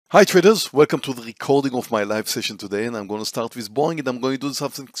Hi traders, welcome to the recording of my live session today, and I'm going to start with Boeing, and I'm going to do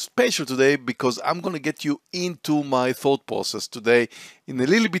something special today because I'm going to get you into my thought process today in a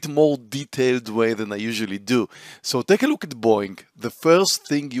little bit more detailed way than I usually do. So take a look at Boeing. The first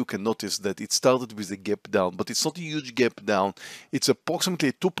thing you can notice that it started with a gap down, but it's not a huge gap down. It's approximately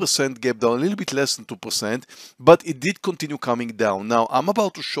a 2% gap down, a little bit less than 2%, but it did continue coming down. Now I'm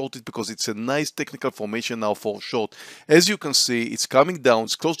about to short it because it's a nice technical formation now for short. As you can see, it's coming down,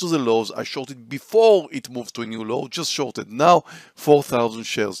 it's close to the lows. I shorted before it moves to a new low, just shorted now 4,000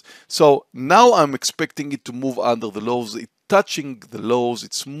 shares. So now I'm expecting it to move under the lows. It's touching the lows,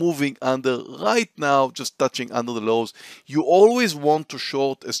 it's moving under right now, just touching under the lows. You always want to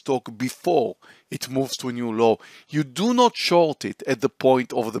short a stock before it moves to a new low. You do not short it at the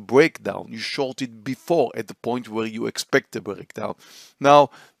point of the breakdown. You short it before, at the point where you expect the breakdown.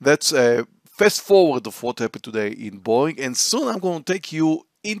 Now that's a fast forward of what happened today in Boeing, and soon I'm going to take you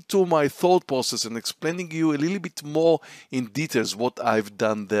into my thought process and explaining you a little bit more in details what I've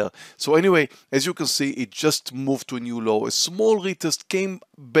done there. So anyway, as you can see, it just moved to a new low. A small retest, came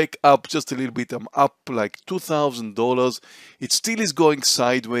back up just a little bit. I'm up like $2,000. It still is going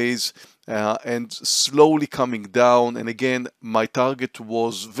sideways and slowly coming down. And again, my target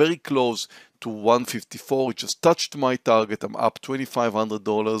was very close to 154. It just touched my target. I'm up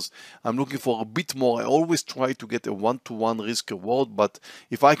 $2,500. I'm looking for a bit more. I always try to get a one-to-one risk reward, but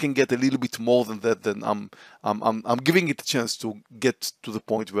if I can get a little bit more than that, then I'm giving it a chance to get to the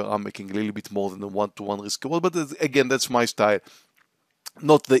point where I'm making a little bit more than a one-to-one risk reward. But again, that's my style,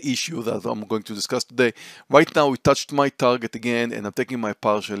 not the issue that I'm going to discuss today. Right now, we touched my target again, and I'm taking my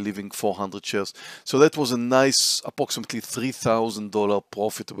partial, leaving 400 shares. So that was a nice, approximately $3,000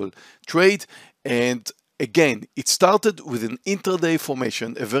 profitable trade. And again, it started with an intraday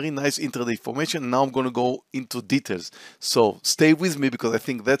formation, a very nice intraday formation. Now I'm going to go into details. So stay with me because I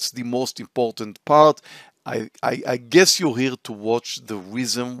think that's the most important part. I guess you're here to watch the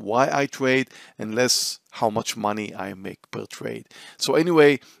reason why I trade and less how much money I make per trade. So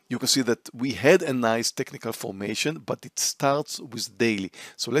anyway, you can see that we had a nice technical formation, but it starts with daily.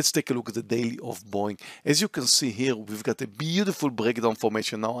 So let's take a look at the daily of Boeing. As you can see here, we've got a beautiful breakdown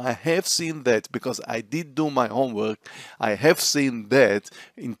formation. Now I have seen that because I did do my homework. I have seen that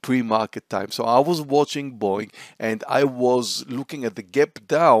in pre-market time. So I was watching Boeing and I was looking at the gap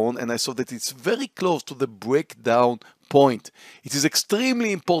down, and I saw that it's very close to the breakdown point. It is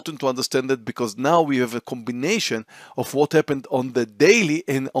extremely important to understand that because now we have a combination of what happened on the daily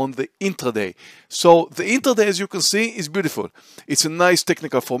and on the intraday. So the intraday, as you can see, is beautiful. It's a nice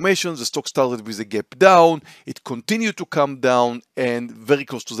technical formation. The stock started with a gap down. It continued to come down and very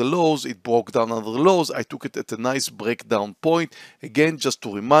close to the lows. It broke down under the lows. I took it at a nice breakdown point. Again, just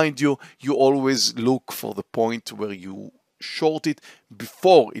to remind you, you always look for the point where you short it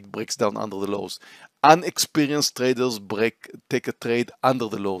before it breaks down under the lows. Unexperienced traders take a trade under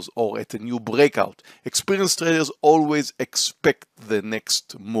the lows or at a new breakout. Experienced traders always expect the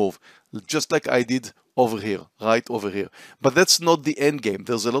next move, just like I did over here, right over here. But that's not the end game.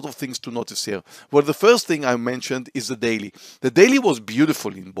 There's a lot of things to notice here. Well, the first thing I mentioned is the daily. The daily was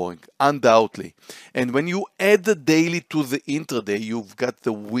beautiful in Boeing, undoubtedly. And when you add the daily to the intraday, you've got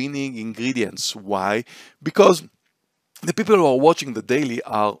the winning ingredients. Why? Because the people who are watching the daily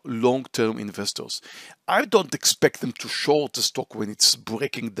are long-term investors. I don't expect them to short the stock when it's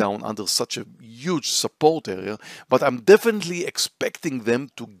breaking down under such a huge support area, but I'm definitely expecting them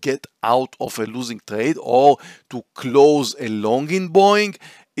to get out of a losing trade or to close a long in Boeing.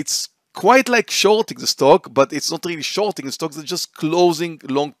 It's quite like shorting the stock, but it's not really shorting the stock, they're just closing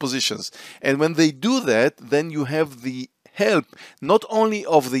long positions. And when they do that, then you have the help not only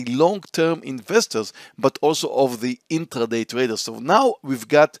of the long-term investors but also of the intraday traders. So now we've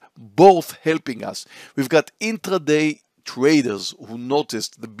got both helping us. We've got intraday traders who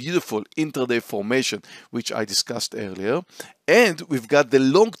noticed the beautiful intraday formation which I discussed earlier, and we've got the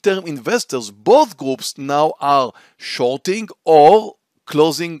long-term investors. Both groups now are shorting or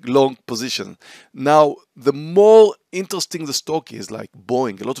closing long position. Now, the more interesting the stock is, like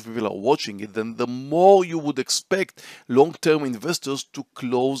Boeing, a lot of people are watching it, then the more you would expect long-term investors to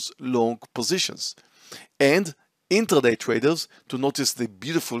close long positions. And intraday traders to notice the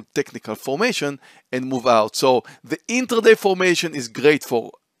beautiful technical formation and move out. So the intraday formation is great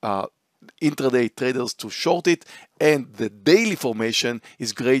for intraday traders to short it, and the daily formation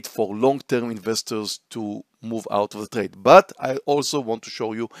is great for long-term investors to move out of the trade. But I also want to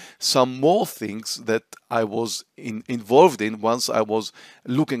show you some more things that I was involved in once I was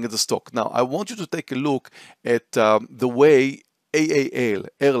looking at the stock. Now I want you to take a look at the way AAL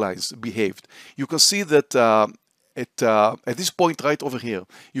Airlines behaved. You can see that at this point right over here,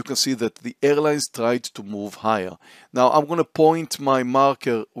 you can see that the airlines tried to move higher. Now I'm going to point my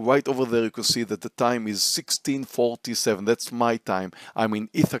marker right over there. You can see that the time is 16:47. That's my time. I'm in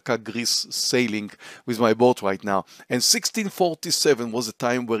Ithaca, Greece, sailing with my boat right now. And 16:47 was a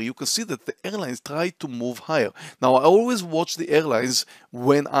time where you can see that the airlines tried to move higher. Now I always watch the airlines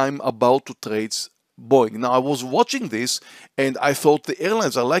when I'm about to trade Boeing. Now I was watching this and I thought the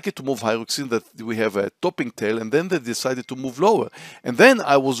airlines are likely to move higher. We've seen that we have a topping tail, and then they decided to move lower. And then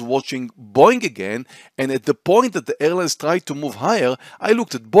I was watching Boeing again, and at the point that the airlines tried to move higher, I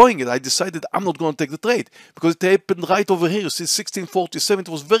looked at Boeing and I decided I'm not going to take the trade because it happened right over here. You see 16:47, it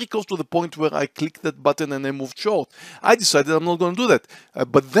was very close to the point where I clicked that button and I moved short. I decided I'm not going to do that.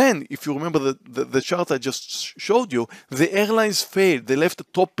 But then, if you remember the chart I just showed you, the airlines failed. They left a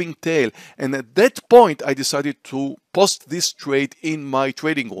topping tail, and at that point I decided to post this trade in my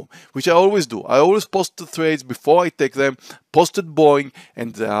trading room, which I always do. I always post the trades before I take them. Posted Boeing,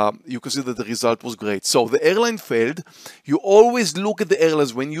 and you can see that the result was great. So the airline failed. You always look at the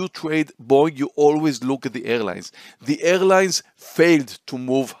airlines. When you trade Boeing, you always look at the airlines. The airlines failed to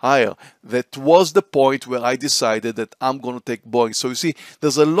move higher. That was the point where I decided that I'm going to take Boeing. So you see,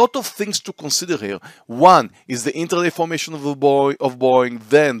 there's a lot of things to consider here. One is the intraday formation of Boeing,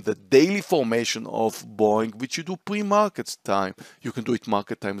 then the daily formation of Boeing, which you do pre-market time. You can do it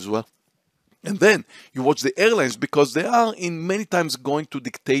market time as well. And then you watch the airlines because they are in many times going to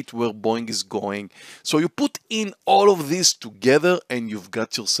dictate where Boeing is going. So you put in all of this together and you've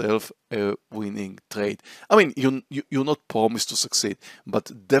got yourself a winning trade. I mean, you're not promised to succeed,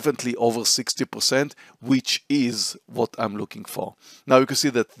 but definitely over 60%, which is what I'm looking for. Now you can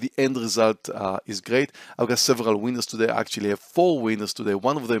see that the end result is great. I've got several winners today. I actually have 4 winners today.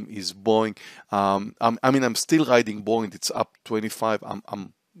 One of them is Boeing. I'm still riding Boeing. It's up 25.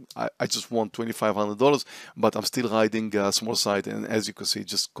 I just won $2,500, but I'm still riding a small side, and as you can see, it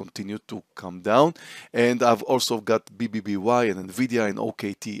just continued to come down. And I've also got BBBY and NVDA and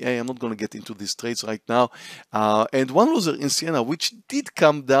OKTA. I'm not going to get into these trades right now. And one loser in Sienna, which did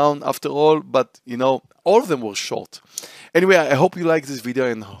come down after all, but you know, all of them were short. Anyway, I hope you liked this video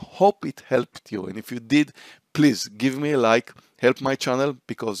and hope it helped you. And if you did, please give me a like. Help my channel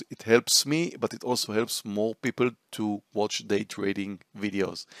because it helps me, but it also helps more people to watch day trading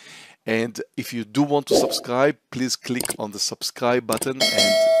videos. And if you do want to subscribe, please click on the subscribe button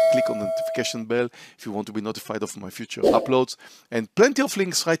and click on the notification bell if you want to be notified of my future uploads. And plenty of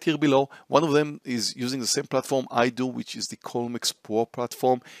links right here below. One of them is using the same platform I do, which is the Colmex Pro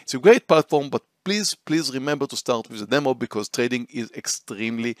platform. It's a great platform, but please remember to start with a demo because trading is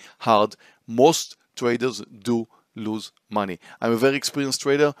extremely hard. Most traders do lose money. I'm a very experienced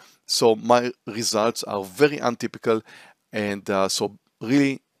trader, so my results are very untypical, and so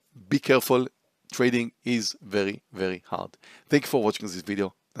really be careful. Trading is very hard. Thank you for watching this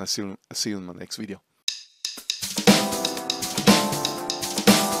video. I'll see you in my next video.